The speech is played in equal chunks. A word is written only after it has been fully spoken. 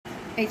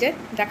এই যে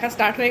দেখা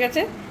স্টার্ট হয়ে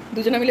গেছে,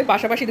 দুজনে মিলে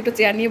পাশাপাশি দুটো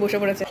চেয়ার নিয়ে বসে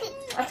পড়েছে।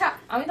 আচ্ছা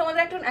আমি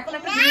তোমাদের এখন একটা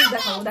জিনিস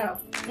দেখাবো, দাঁড়াও।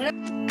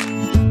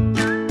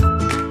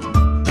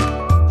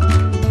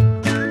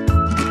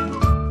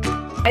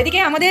 এদিকে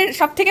আমাদের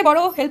সবথেকে বড়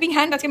হেল্পিং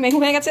হ্যান্ড আজকে মেহু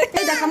হয়ে গেছে।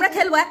 এই দেখো আমরা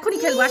খেলবো, এক্ষুনি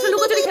খেলবো, আসলে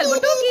লুকোচুরি খেলবো।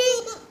 টুকি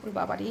ওরে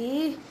বাবারে,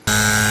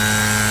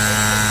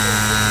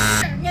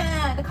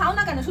 খাও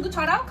না কেন, শুধু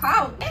ছড়াও,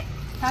 খাও,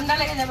 ঠান্ডা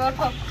লেগে যাবে।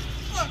 ওঠো,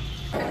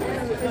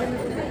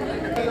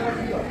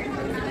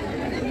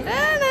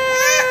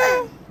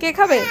 কে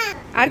খাবে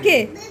আর কে?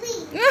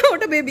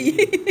 ওটা বেবি।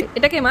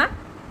 এটা কে মা?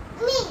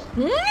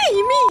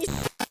 ইমি।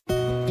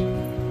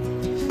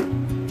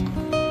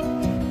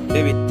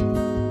 বেবি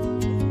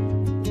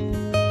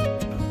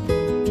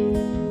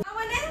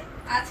মানে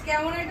আজকে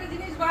এমন একটা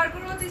জিনিস বার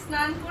করবো, তুই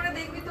স্নান করে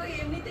দেখবি তো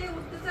এমনিতেই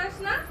উঠতে চাস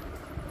না,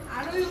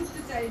 আরোই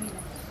উঠতে চাইবি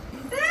না।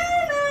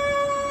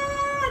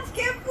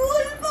 আজকে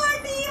পুল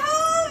পার্টি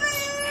হবে।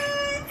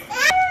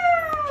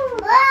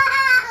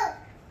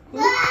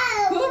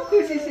 খুব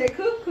খুশি সে,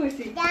 খুব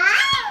খুশি।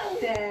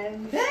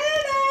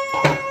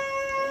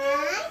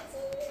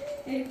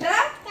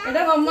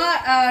 এটা মাম্মা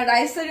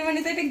রাইস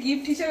সেরিমনিতে একটা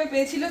গিফট হিসেবে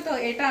পেয়েছিল, তো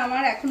এটা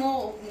আমার এখনো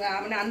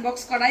মানে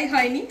আনবক্স করাই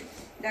হয়নি।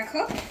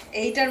 দেখো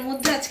এইটার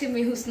মধ্যে আজকে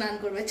মেহু স্নান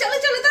করবে। চলো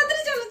চলো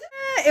তাড়াতাড়ি চলো।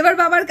 এবার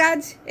বাবার কাজ,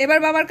 এবার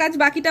বাবার কাজ,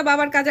 বাকিটা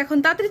বাবার কাজ এখন।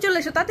 তাড়াতাড়ি চলে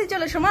এসো, তাড়াতাড়ি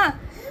চলে এসো মা,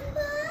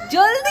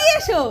 জলদি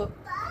এসো।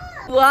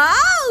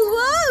 ওয়াও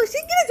ওয়াও,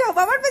 শিগগিরই যাও,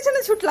 বাবার পেছনে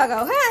ছুট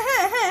লাগাও। হ্যাঁ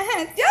হ্যাঁ হ্যাঁ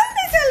হ্যাঁ,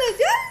 জলদি চলো,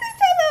 জলদি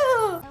চলো।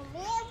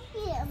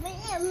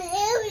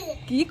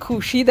 কি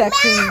খুশি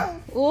দেখো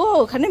ও,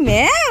 ওখানে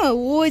ম্যাও,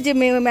 ওই যে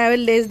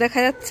ম্যাওয়ের লেজ দেখা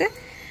যাচ্ছে।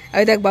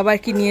 ওই দেখ বাবার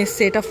কি নিয়ে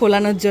এসছে, এটা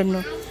ফোলানোর জন্য।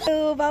 তো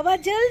বাবা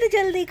জলদি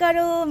জলদি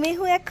করো,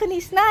 মেহু এক্ষুনি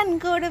স্নান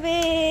করবে।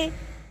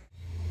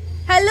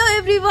 Hello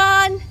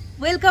everyone,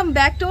 welcome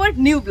back to our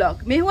new blog.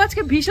 মেহু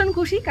আজকে ভীষণ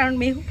খুশি, কারণ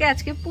মেহুকে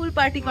আজকে পুল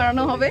পার্টি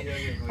করানো হবে।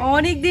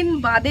 অনেকদিন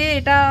বাদে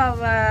এটা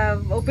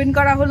ওপেন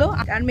করা হলো।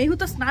 আর মেহু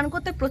তো স্নান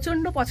করতে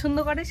প্রচণ্ড পছন্দ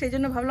করে, সেই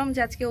জন্য ভাবলাম যে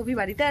আজকে অভি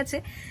বাড়িতে আছে,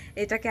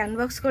 এটাকে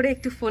আনবক্স করে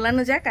একটু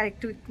ফোলানো যাক আর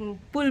একটু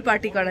পুল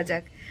পার্টি করা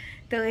যাক।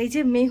 তো এই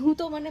যে মেহু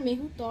তো মানে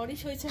মেহু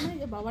তরিস হয়েছে না,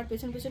 যে বাবার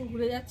পেছন পেছন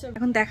ঘুরে যাচ্ছে।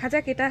 এখন দেখা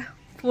যাক এটা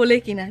ফোলে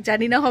কিনা,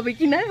 জানি না হবে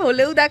কিনা,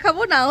 হলেও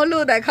দেখাবো না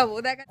হলেও দেখাবো।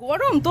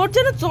 গরম তোর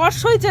জন্য চর্স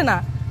হয়েছে না,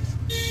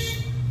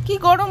 কি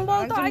গরম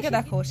বলতো।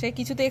 দেখো সে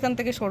কিছুতে এখান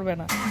থেকে সরবে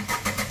না।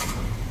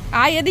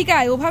 আয় এদিকে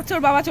আয়, ও ভাবছে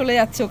ওর বাবা চলে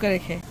যাচ্ছে ওকে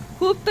রেখে।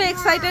 খুব তো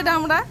এক্সাইটেড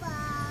আমরা।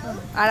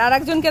 আর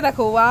আরেকজনকে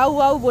দেখো ওয়াও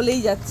ওয়াও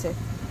বলেই যাচ্ছে।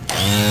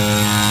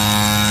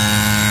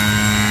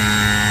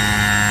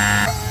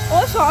 ও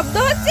শব্দ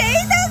হচ্ছে,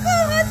 এই দেখো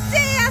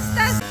হচ্ছে আস্তে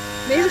আস্তে।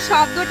 মেহু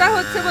শব্দটা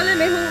হচ্ছে বলে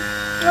মেহু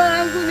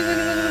গুনি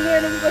গুনি গুনি গুনি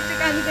এরকম করছে,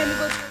 কানি কানি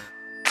করছে।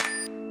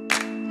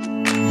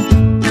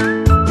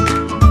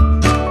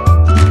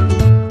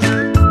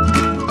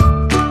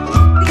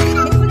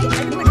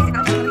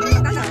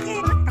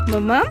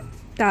 মামা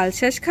তাল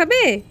শাঁস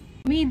খাবে?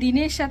 আমি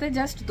দিনের সাথে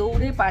জাস্ট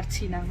দৌড়ে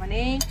পারছি না, মানে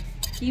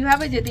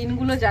কিভাবে যে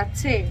দিনগুলো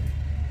যাচ্ছে।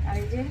 আর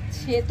এই যে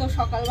সে তো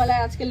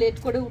সকালবেলায় আজকে লেট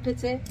করে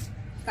উঠেছে,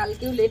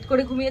 কালকেও লেট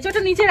করে ঘুমিয়েছে।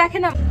 ওটা নিচে রাখে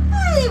না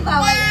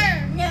বাবা,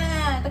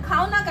 তো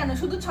খাও না কেন,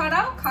 শুধু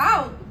ছড়াও,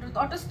 খাও,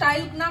 অত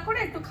স্টাইল না করে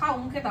একটু খাও,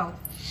 মুখে দাও।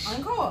 আমি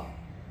খাবো।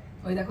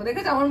 ওই দেখো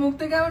দেখেছো আমার মুখ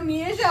থেকে আবার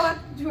নিয়ে এসে আবার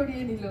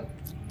ঝরিয়ে নিল।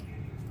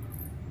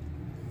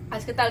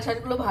 আজকে তাল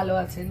শাঁসগুলো ভালো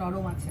আছে,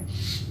 নরম আছে।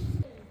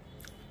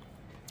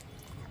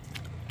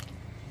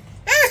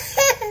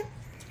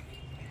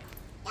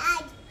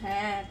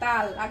 হ্যাঁ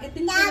তাল আগের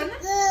দিন ছিল না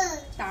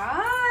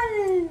তাল।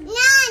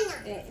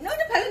 না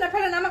ওটা ফেলে না,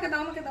 ফেলে না, আমাকে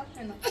দাও, আমাকে দাও।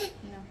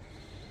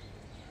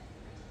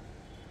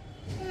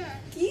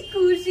 কি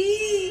খুশি।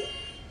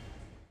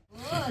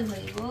 বল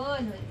হই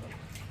বল হই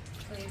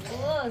হই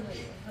বল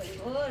হই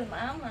বল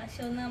মামা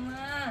সোনা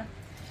মা।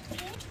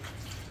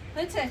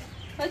 হয়েছে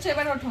হয়েছে,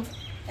 এবার ওঠো,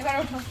 এবার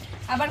ওঠো।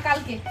 আবার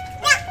কালকে,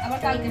 আবার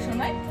কালকে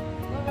শোনাই।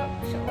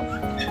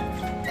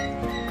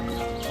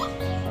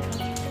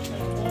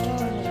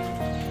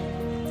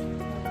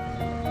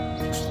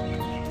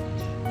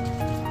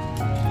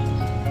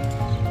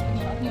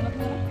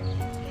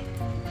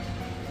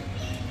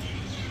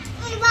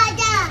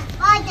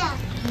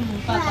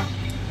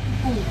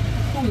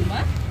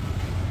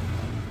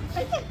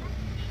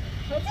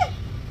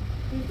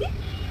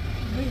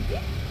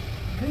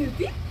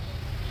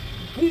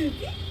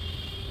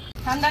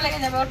 ঠান্ডা লেগে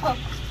যাবে, ওঠো।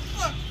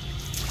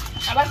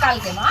 আবার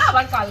কালকে মা,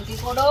 আবার কালকে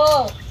করো,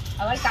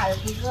 আবার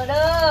কালকে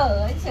করো।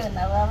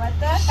 শোনা বাবা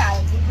তো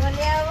কালকে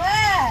করে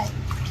আবার।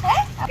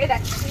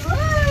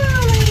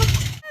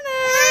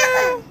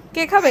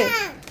 কে খাবে?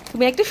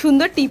 তুমি একটা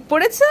সুন্দর টিপ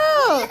পড়েছো,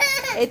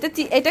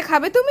 এটা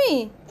খাবে তুমি?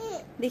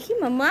 দেখি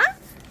মামা,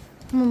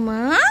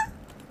 মামা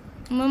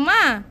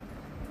মামা।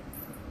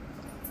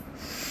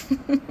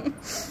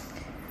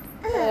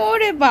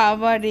 ওরে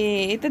বাবা রে,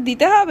 এটা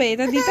দিতে হবে,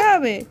 এটা দিতে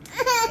হবে।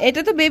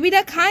 এটা তো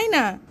বেবিরা খায়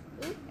না,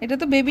 এটা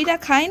তো বেবিরা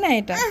খায় না।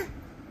 এটা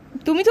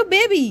তুমি তো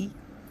বেবি,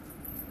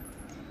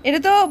 এটা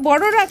তো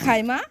বড়রা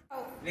খায় মা।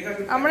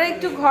 আমরা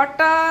একটু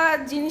ঘরটা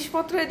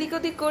জিনিসপত্র এদিক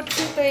ওদিক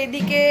করছি, তো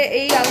এদিকে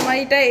এই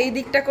আলমারিটা এই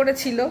দিকটা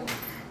করেছিল,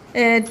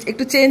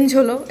 একটু চেঞ্জ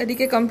হলো,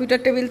 এদিকে কম্পিউটার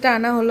টেবিলটা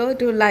আনা হলো,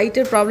 একটু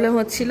লাইটের প্রবলেম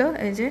হচ্ছিল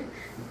এই যে,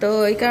 তো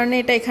এই কারণে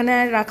এটা এখানে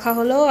রাখা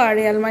হলো আর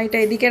এই আলমারিটা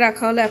এদিকে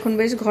রাখা হলো। এখন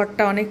বেশ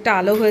ঘরটা অনেকটা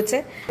আলো হয়েছে।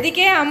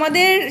 এদিকে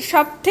আমাদের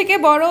সব থেকে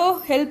বড়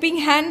হেল্পিং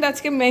হ্যান্ড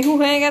আজকে মেহু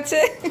হয়ে গেছে।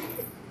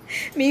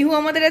 মিহু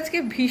আমাদের আজকে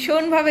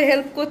ভীষণভাবে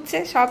হেল্প করছে,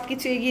 সব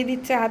কিছু এগিয়ে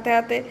দিচ্ছে হাতে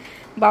হাতে,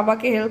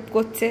 বাবাকে হেল্প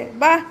করছে।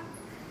 বাহ,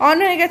 অন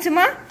হয়ে গেছে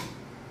মা,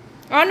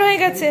 অন হয়ে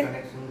গেছে।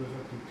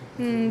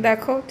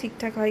 দেখো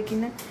ঠিকঠাক হয়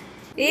কিনা।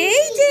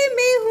 এই যে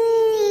মেহু,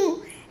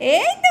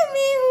 এই তো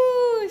মেহু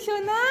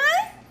সোনাই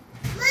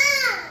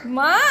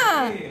মা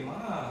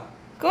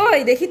কই,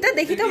 দেখি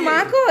তো মা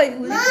কই।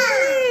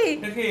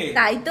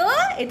 তাই তো,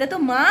 এটা তো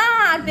মা।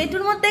 আর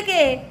পেটুর মধ্যে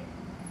কে?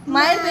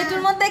 মায়ের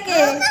পেটুর মধ্যে কে?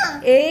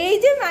 এই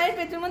যে মায়ের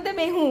পেটুর মধ্যে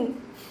মেহু।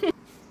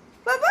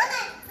 বাবা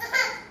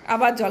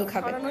আবার জল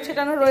খাবে। ছড়ানো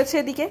ছেটানো রয়েছে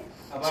এদিকে,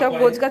 সব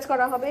গোছগাছ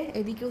করা হবে।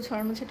 এদিকেও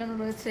ছড়ানো ছেটানো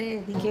রয়েছে,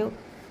 এদিকেও।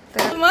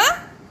 মা,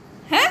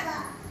 হ্যাঁ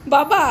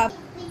বাবা,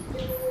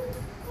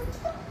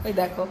 ওই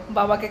দেখো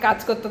বাবাকে কাজ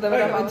করতে দেবে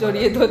না,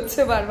 জড়িয়ে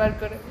ধরছে বারবার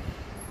করে।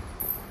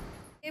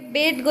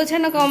 বেড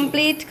গোছানো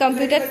কমপ্লিট,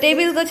 কম্পিউটার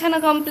টেবিল গোছানো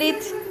কমপ্লিট।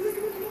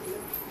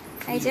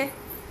 এই যে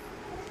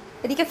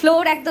এদিকে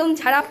ফ্লোর একদম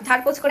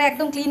ঝাড়পোছ করে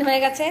একদম ক্লিন হয়ে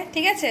গেছে,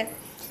 ঠিক আছে।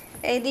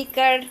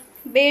 এইদিককার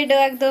বেডও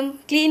একদম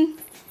ক্লিন,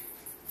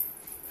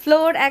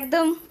 ফ্লোর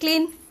একদম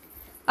ক্লিন।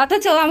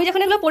 অথচ আমি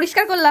যখন এগুলো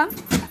পরিষ্কার করলাম,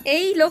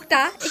 এই লোকটা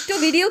একটু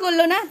ভিডিও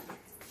করলো না।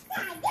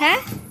 হ্যাঁ,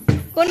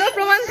 কোনো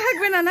প্রমাণ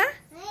থাকবে না না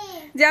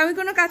যে আমি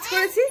কোনো কাজ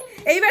করেছি।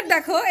 এইবার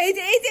দেখো, এই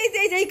যে এই যে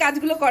এই যে এই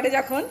কাজগুলো করে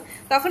যখন,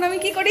 তখন আমি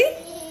কি করি,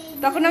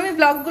 তখন আমি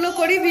ব্লগগুলো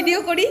করি, ভিডিও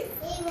করি।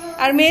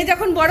 আর মেয়ে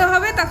যখন বড়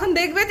হবে তখন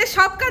দেখবে যে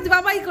সব কাজ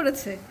বাবাই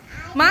করেছে,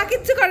 মা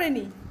কিচ্ছু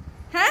করেনি।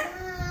 হ্যাঁ,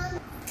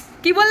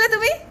 কি বললে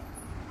তুমি?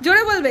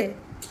 জোরে বলবে।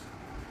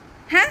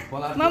 হ্যাঁ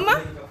মাম্মা,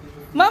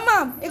 মাম্মা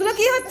এগুলো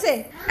কি হচ্ছে?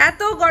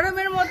 এত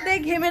গরমের মধ্যে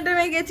ঘেমে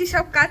টেমে গেছি,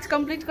 সব কাজ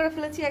কমপ্লিট করে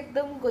ফেলেছি,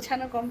 একদম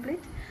গোছানো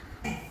কমপ্লিট।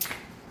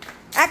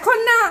 এখন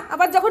না,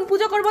 আবার যখন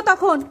পুজো করব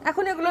তখন।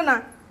 এখন এগুলো না,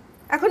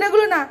 এখন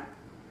এগুলো না।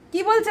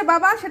 কি বলছে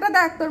বাবা সেটা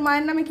দেখ, তোর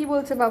মায়ের নামে কি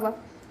বলছে বাবা।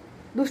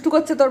 দুষ্টু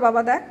করছে তোর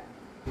বাবা, দেখ।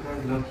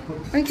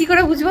 আমি কি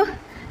করে বুঝবো?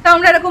 তা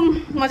আমরা এরকম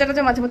মজা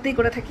টজা মাঝে মধ্যেই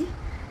করে থাকি।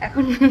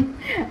 এখন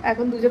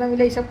এখন দুজনে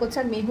মিলে এইসব করছে।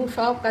 আর মেহু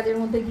সব কাজের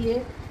মধ্যে গিয়ে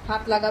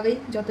হাত লাগাবেই,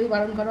 যতই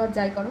বারণ করো আর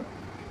যাই করো।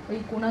 ওই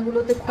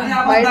কোনাগুলোতে খুব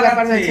ভয়ের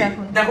ব্যাপার হয়েছে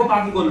এখন। দেখো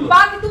পাখি বললো।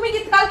 পাখি, তুমি কি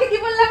কালকে কি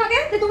বললে আমাকে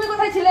যে তুমি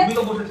কোথায় ছিলে? তুমি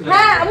তো বসেছিলে।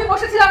 হ্যাঁ, আমি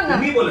বসেছিলাম না।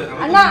 তুমি বলেছো।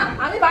 না,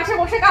 আমি বাসে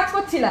বসে কাজ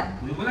করছিলাম।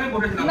 তুমি বলে আমি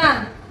বসেছিলাম না,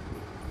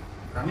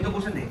 আমি তো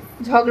বসে নেই।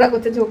 ঝগড়া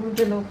করছে,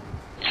 ঝগড়ুটে লোক।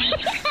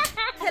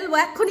 খেলবো,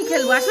 এক্ষুনি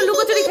খেলবো, আসলে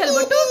লুকোচুরি খেলবো।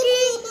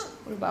 টুকি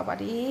ওর বাবা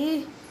রে,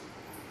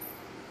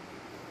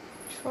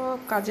 সব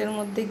কাজের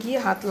মধ্যে গিয়ে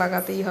হাত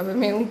লাগাতেই হবে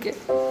মেহুকে।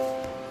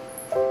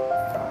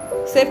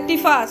 Safety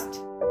first.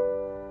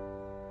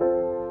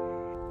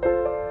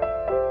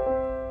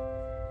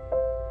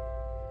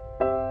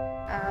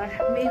 আর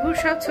মেহুর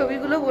সব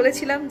ছবিগুলো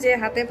বলেছিলাম যে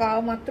হাতে পাওয়া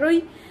মাত্রই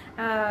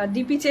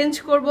ডিপি চেঞ্জ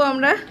করব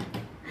আমরা।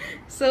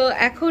 সো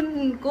এখন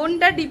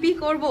কোনটা ডিপি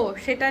করব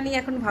সেটা নিয়ে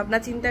এখন ভাবনা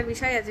চিন্তার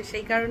বিষয় আছে,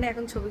 সেই কারণে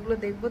এখন ছবিগুলো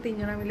দেখবো,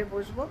 তিনজনা মিলে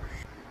বসবো।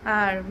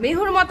 আর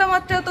মেহুর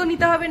মতামতটাও তো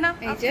নিতে হবে না।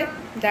 এই যে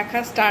দেখা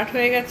স্টার্ট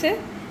হয়ে গেছে,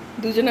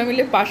 দুজনা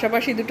মিলে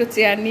পাশাপাশি দুটো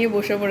চেয়ার নিয়ে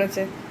বসে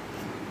পড়েছে।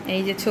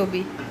 এই যে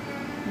ছবি।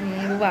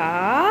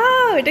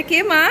 বাহ, এটা কে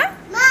মা?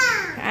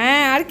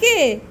 হ্যাঁ, আর কে?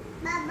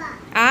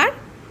 আর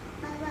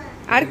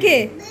আর কে?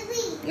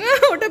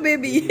 ওটা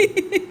বেবি।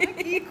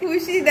 কি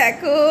খুশি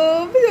দেখো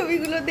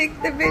ছবিগুলো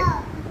দেখতে পেয়ে।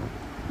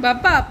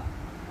 বাবা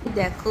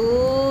দেখো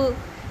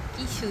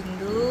কি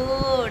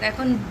সুন্দর।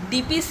 এখন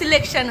ডিপি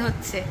সিলেকশন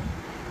হচ্ছে,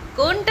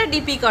 কোনটা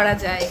ডিপি করা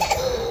যায়।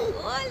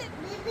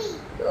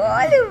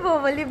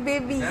 বলে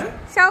বেবি,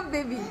 সব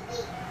বেবি।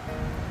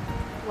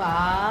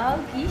 ওয়াও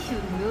কি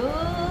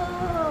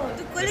সুন্দর।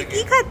 তুই কোলে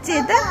কি খাচ্ছে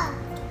এটা?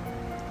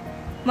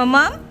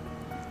 মামা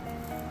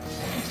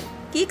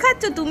কি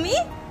খাচ্ছ তুমি?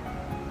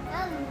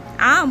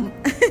 আম।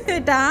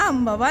 এটা আম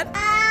বাবা।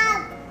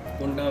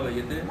 কোনটা হবে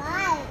এতে?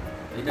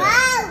 এইটা।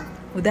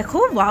 ও দেখো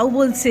ওয়াও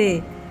বলছে,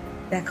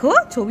 দেখো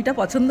ছবিটা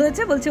পছন্দ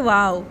হয়েছে, বলছে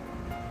ওয়াও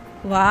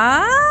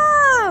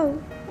ওয়াও।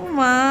 ও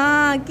মা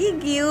কি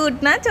কিউট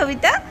না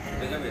ছবিটা।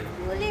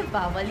 বলে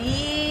বাবালি,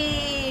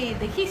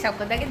 দেখি সব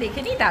কথাকে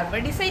দেখে নি, তারপর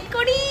ডিসাইড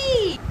করি।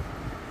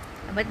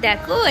 আবার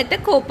দেখো একটা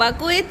খোপা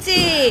কয়েছে,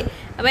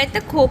 আবার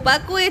একটা খোপা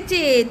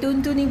কয়েছে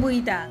টুনটুনি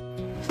বুইটা।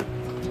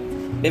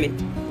 বেবি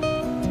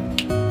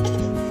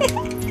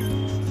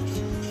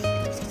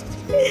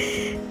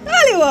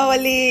আরে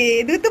বাবালি,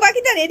 দুধ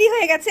পাখিটা রেডি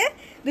হয়ে গেছে,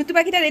 দুধ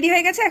পাখিটা রেডি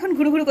হয়ে গেছে এখন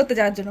ঘুরু ঘুরু করতে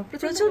যাওয়ার জন্য।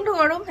 প্রচন্ড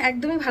গরম,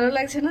 একদমই ভালো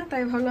লাগছে না,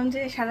 তাই ভাবলাম যে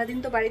সারাদিন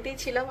তো বাড়িতেই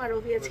ছিলাম আর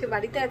অভি আজকে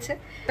বাড়িতে আছে,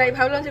 তাই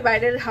ভাবলাম যে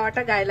বাইরের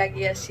হাওয়াটা গায়ে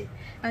লাগিয়ে আসি।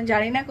 আমি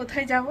জানি না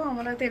কোথায় যাব,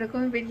 আমরা তো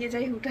এরকমই বেরিয়ে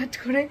যাই হুটহাট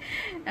করে।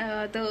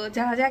 তো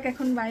যাওয়া যাক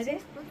এখন বাইরে।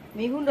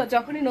 মেহু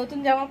যখনই নতুন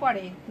জামা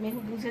পরে মেহু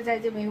বুঝে যায়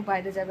যে মেহু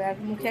বাইরে যাবে, আর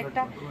মুখে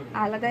একটা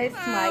আলাদাই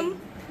স্মাইল।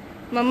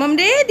 মামাম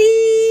রেডি,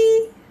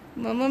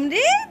 মামাম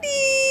রেডি।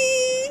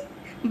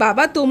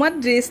 বাবা তোমার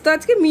ড্রেস তো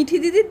আজকে মিঠি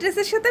দিদির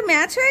ড্রেসের সাথে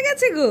ম্যাচ হয়ে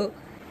গেছে গো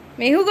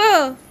মেহু গো।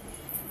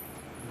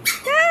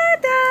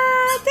 Tata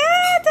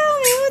tata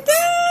মেহু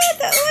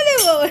tata. ওরে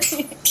বাবা,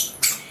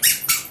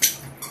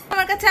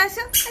 আমার কাছে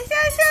আসো আসো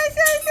আসো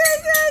আসো আসো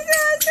আসো আসো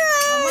আসো।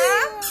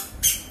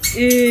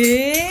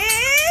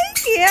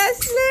 কে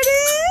আসলো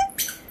রে?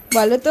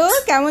 বলো তো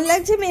কেমন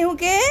লাগছে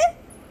মেহুকে?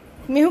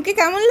 মেহুকে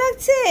কেমন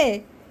লাগছে?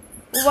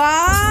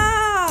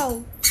 Wow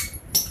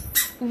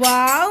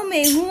wow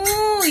মেহু,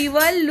 you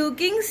are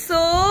looking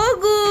so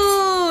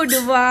good.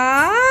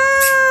 Wow,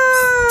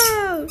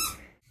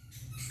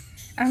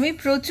 আমি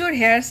প্রচুর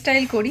হেয়ার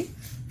স্টাইল করি,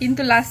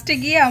 কিন্তু লাস্টে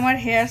গিয়ে আমার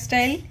হেয়ার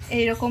স্টাইল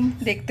এইরকম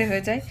দেখতে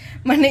হয়ে যায়।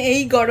 মানে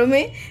এই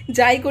গরমে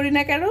যাই করি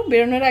না কেন,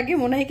 বেরোনোর আগে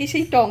মনে হয় কি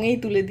সেই টঙেই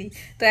তুলে দিই।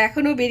 তো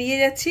এখনও বেরিয়ে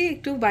যাচ্ছি,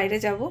 একটু বাইরে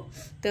যাব।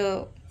 তো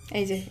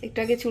এই যে একটু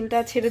আগে চুলটা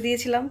ছেড়ে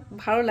দিয়েছিলাম,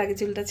 ভালো লাগে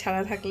চুলটা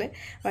ছাড়া থাকলে,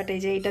 বাট এই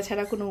যে এটা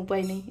ছাড়া কোনো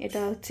উপায় নেই। এটা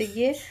হচ্ছে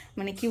গিয়ে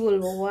মানে কি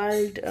বলবো,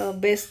 ওয়ার্ল্ড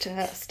বেস্ট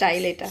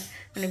স্টাইল এটা,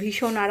 মানে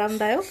ভীষণ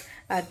আরামদায়ক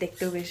আর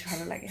দেখতেও বেশ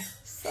ভালো লাগে।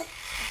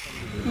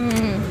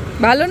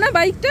 ভালো না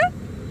বাইকটা?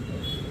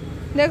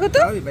 দেখো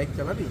তো, বাইক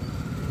চালাবি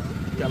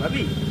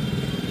চালাবি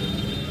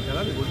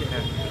চালাবি বলছি,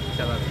 হ্যাঁ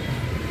চালাবি।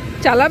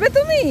 চালাবে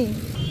তুমি?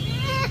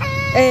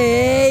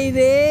 এই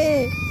রে,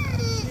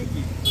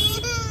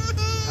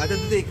 আচ্ছা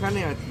তুই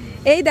এখানে আছিস।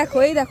 এই দেখো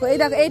এই দেখো এই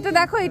দেখো, এইটা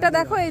দেখো এটা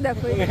দেখো, এই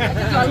দেখো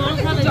জল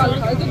খাও, জল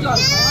খাও, একটু জল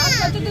খাও।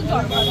 আচ্ছা একটু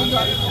জল খাও,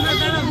 জল খাও।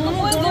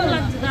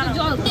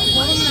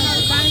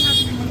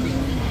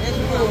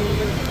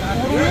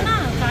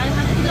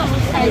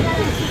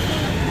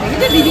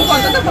 দিদি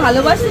কতটা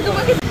ভালোবাসি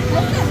তোমাকে।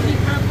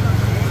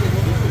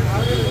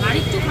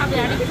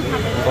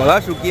 গলা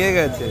শুকিয়ে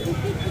গেছে।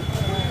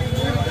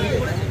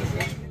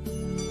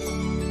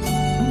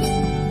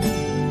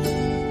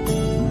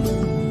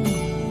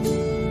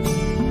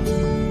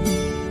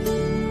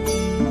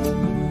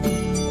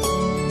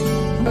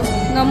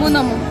 নমো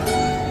নমো,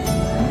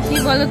 কি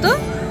বলো তো?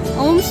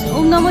 ওম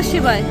ওম নমঃ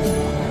শিবায়।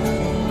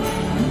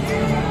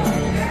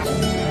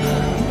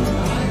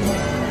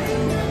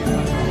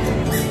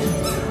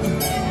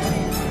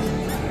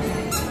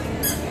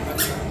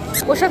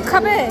 প্রসাদ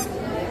খাবে?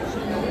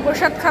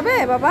 প্রসাদ খাবে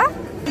বাবা?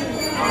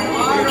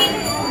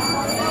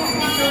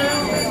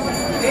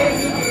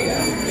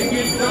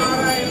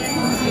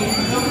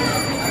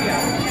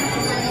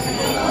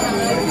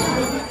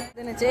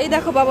 এই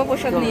দেখো বাবা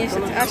প্রসাদ নিয়ে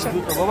এসেছে, আসো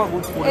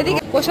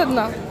এদিকে প্রসাদ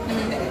নাও।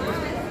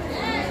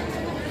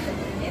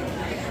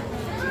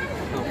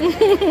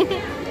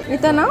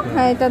 এটা নাও,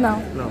 হ্যাঁ এটা নাও।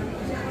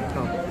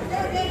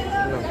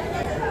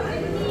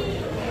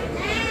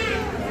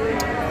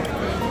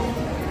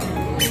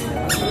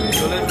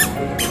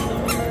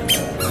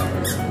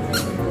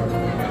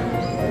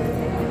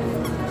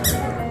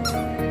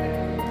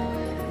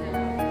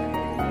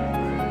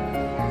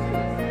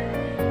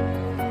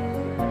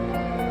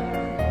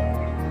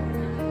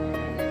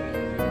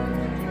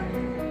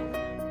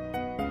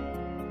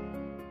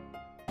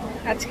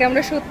 আজকে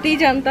আমরা সত্যিই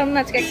জানতাম না,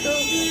 আজকে একটু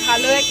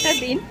ভালো একটা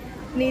দিন।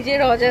 নিজের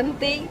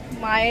অজান্তেই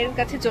মায়ের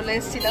কাছে চলে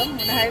এসেছিলাম,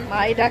 মনে হয়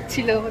মাই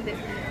ডাকছিল আমাদের।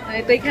 মানে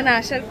তো এখানে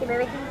আসার কোনো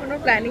রকম কোনো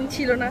প্ল্যানিং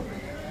ছিল না,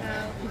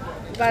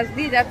 বাস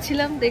দিয়ে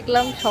যাচ্ছিলাম,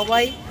 দেখলাম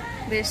সবাই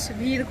বেশ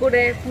ভিড়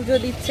করে পুজো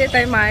দিচ্ছে,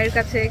 তাই মায়ের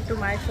কাছে একটু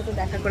মায়ের সাথে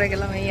দেখা করে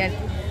গেলাম, এই আর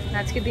কি।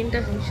 আজকে দিনটা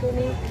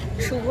ভীষণই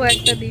শুভ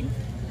একটা দিন,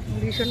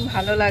 ভীষণ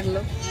ভালো লাগলো।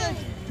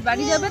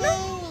 বাড়ি যাবে না?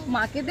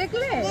 মাকে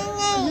দেখলে?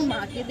 তুমি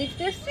মাকে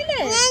দেখতে এসেছিলে?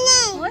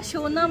 আমার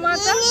সোনা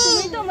মাটা,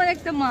 তুমি তো আমার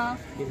একটা মা।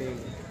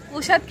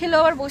 প্রসাদ খেলো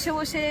আবার বসে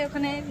বসে,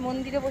 ওখানে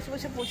মন্দিরে বসে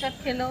বসে প্রসাদ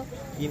খেলো,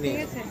 ঠিক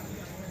আছে?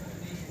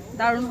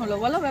 দারুণ হলো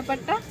বলো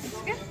ব্যাপারটা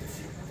আজকে।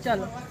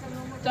 চলো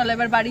চলো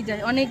এবার বাড়ি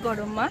যাই, অনেক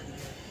গরম। মা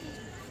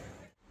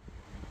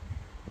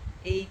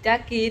এইটা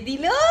কে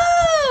দিল?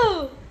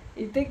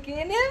 এটা কে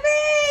নেবে?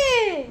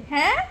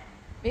 হ্যাঁ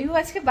মেহু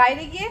আজকে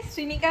বাইরে গিয়ে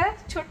শ্রীনিকা,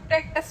 ছোট্ট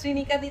একটা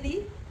শ্রীনিকা দিদি,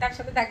 তার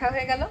সাথে দেখা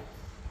হয়ে গেল।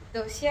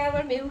 তো সে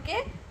আবার মেহুকে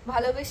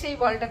ভালোবেসে এই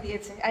বলটা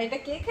দিয়েছে। আর এটা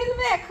কে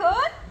খেলবে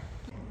এখন?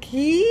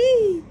 কি?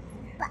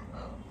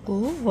 ও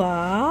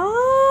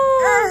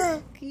ওয়াও,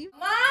 কি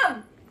মাম?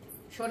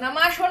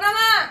 সোনামা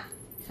সোনামা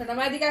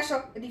সোনামা, এদিকে আসো,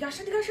 এদিকে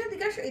আসো, এদিকে আসো,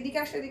 এদিকে আসো, এদিকে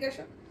আসো, এদিকে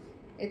আসো,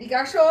 এদিকে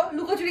আসো।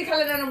 লুকোচুরি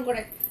খেলে নাম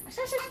করে।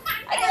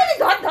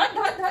 ধর ধর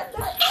ধর ধর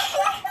ধর।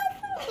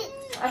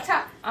 আচ্ছা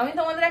আমি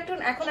তোমাদের এখন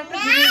একটা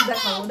জিনিস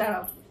দেখাবো,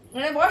 দাঁড়াও।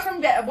 মানে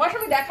বস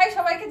আমি দেখাই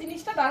সবাইকে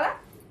জিনিসটা, দাঁড়া।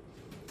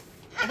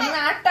 মানে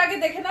আর্টটা আগে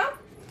দেখে নাও,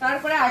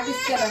 তারপরে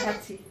আর্টিস্টকে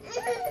দেখাচ্ছি।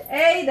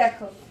 এই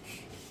দেখো,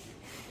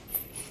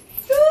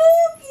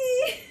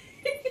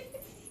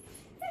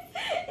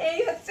 এই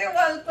হচ্ছে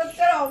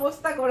ওয়ালপোস্টার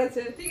অবস্থা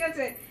করেছে, ঠিক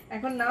আছে?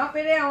 এখন না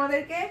পেরে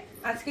আমাদেরকে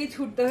আজকেই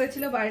ছুটতে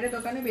হয়েছিল, বাইরে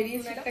দোকানে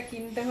বেরিয়েছি, একটা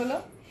কিনতে হলো।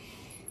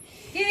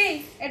 কি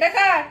এটা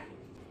কার?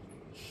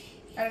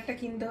 আর একটা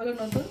কিনতে হলো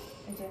নতুন,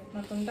 এই যে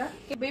নতুনটা।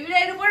 বেবিরা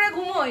এর উপরে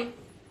ঘুমোই।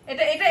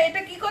 এটা এটা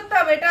এটা কি করতে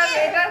হবে?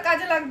 এটার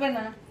কাজে লাগবে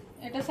না,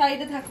 এটা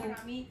সাইডে থাকুক।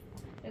 আমি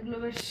এগুলো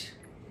বেশ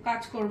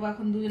কাজ করবো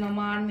এখন, দুজন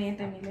মা আর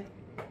মেয়েতে মিলে।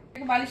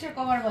 বালিশের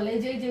কভার বলে, এই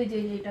যে এই যে এই যে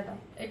এইটা দাও,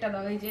 এটা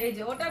দাও, এই যে এই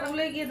যে ওটা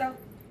ভুলে গিয়ে দাও,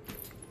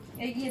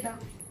 এগিয়ে দাও।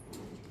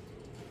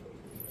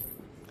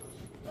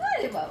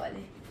 আরে বাবা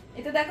রে,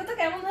 এটা দেখো তো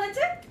কেমন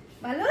হয়েছে,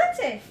 ভালো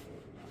হয়েছে?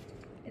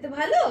 এটা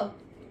ভালো?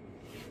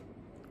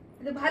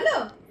 এটা ভালো।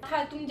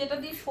 হ্যাঁ, তুমি যেটা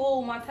দিয়ে শো,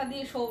 মাথা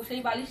দিয়ে শো, সেই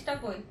বালিশটা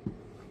কই?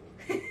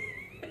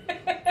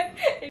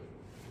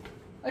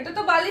 এটা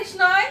তো বালিশ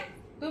নয়,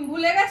 তুমি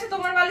ভুলে গেছো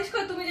তোমার বালিশ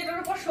কই? তুমি যেটার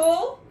উপর শো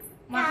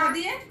মাথা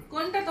দিয়ে,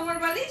 কোনটা তোমার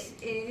বালিশ?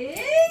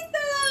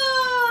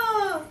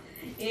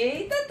 এই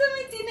তো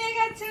তুমি চিনে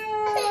গেছো।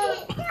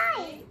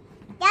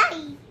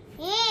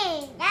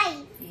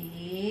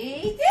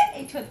 এই যে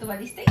এই ছোট্ট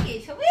বালিশটাই কে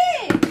শোবে?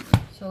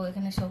 শো,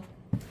 এখানে শো,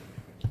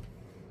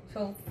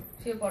 শো,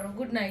 শুয়ে পড়ো।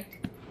 গুড নাইট,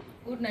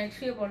 গুড নাইট,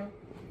 শুয়ে পড়ো,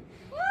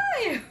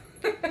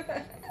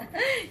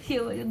 শুয়ে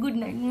পড়ো, গুড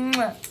নাইট।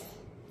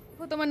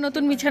 তোমার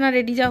নতুন বিছানা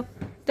রেডি, যাও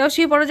যাও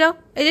শুয়ে পড়ো, যাও,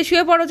 এই যে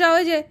শুয়ে পড়ো, যাও,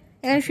 এই যে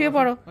এখানে শুয়ে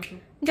পড়ো,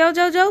 যাও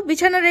যাও যাও,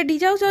 বিছানা রেডি,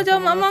 যাও যাও যাও।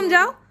 মামাম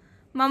যাও,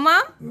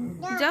 মামাম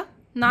যাও।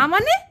 না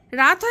মানে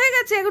রাত হয়ে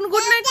গেছে, এখন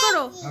গুড নাইট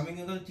করো। আমি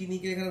কিন্তু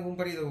চিনিকে এখানে ঘুম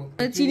পাড়িয়ে দেবো।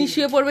 চিনি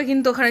শুয়ে পড়বে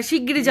কিন্তু ওখানে,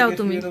 শিগগিরই যাও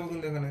তুমি,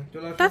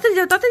 তাড়াতাড়ি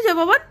যাও, তাড়াতাড়ি যাও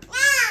বাবা।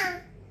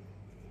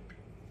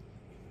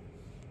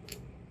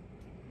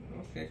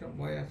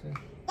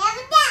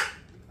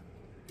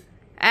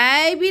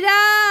 এই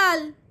বিড়াল,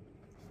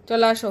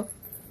 চলো আসো,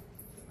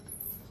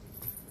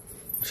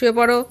 শুয়ে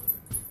পড়ো।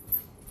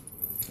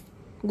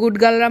 গুড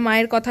গার্লরা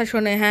মায়ের কথা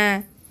শোনে। হ্যাঁ,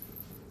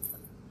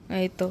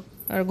 এই তো,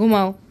 আর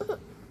ঘুমাও,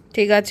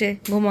 ঠিক আছে,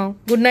 ঘুমাও।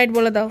 গুড নাইট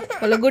বলে দাও,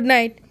 বলো গুড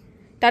নাইট,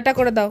 টাটা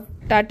করে দাও,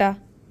 tata,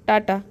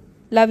 tata,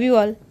 love you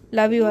all,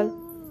 love you all.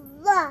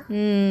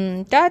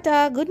 Tata,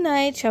 good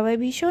night, সবাই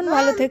ভীষণ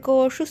ভালো থেকো,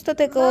 সুস্থ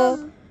থেকো।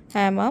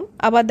 হ্যাঁ মাম,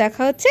 আবার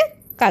দেখা হচ্ছে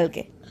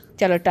কালকে।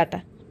 চলো tata,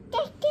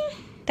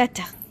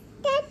 tata,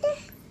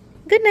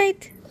 good night,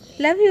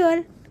 love you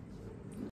all.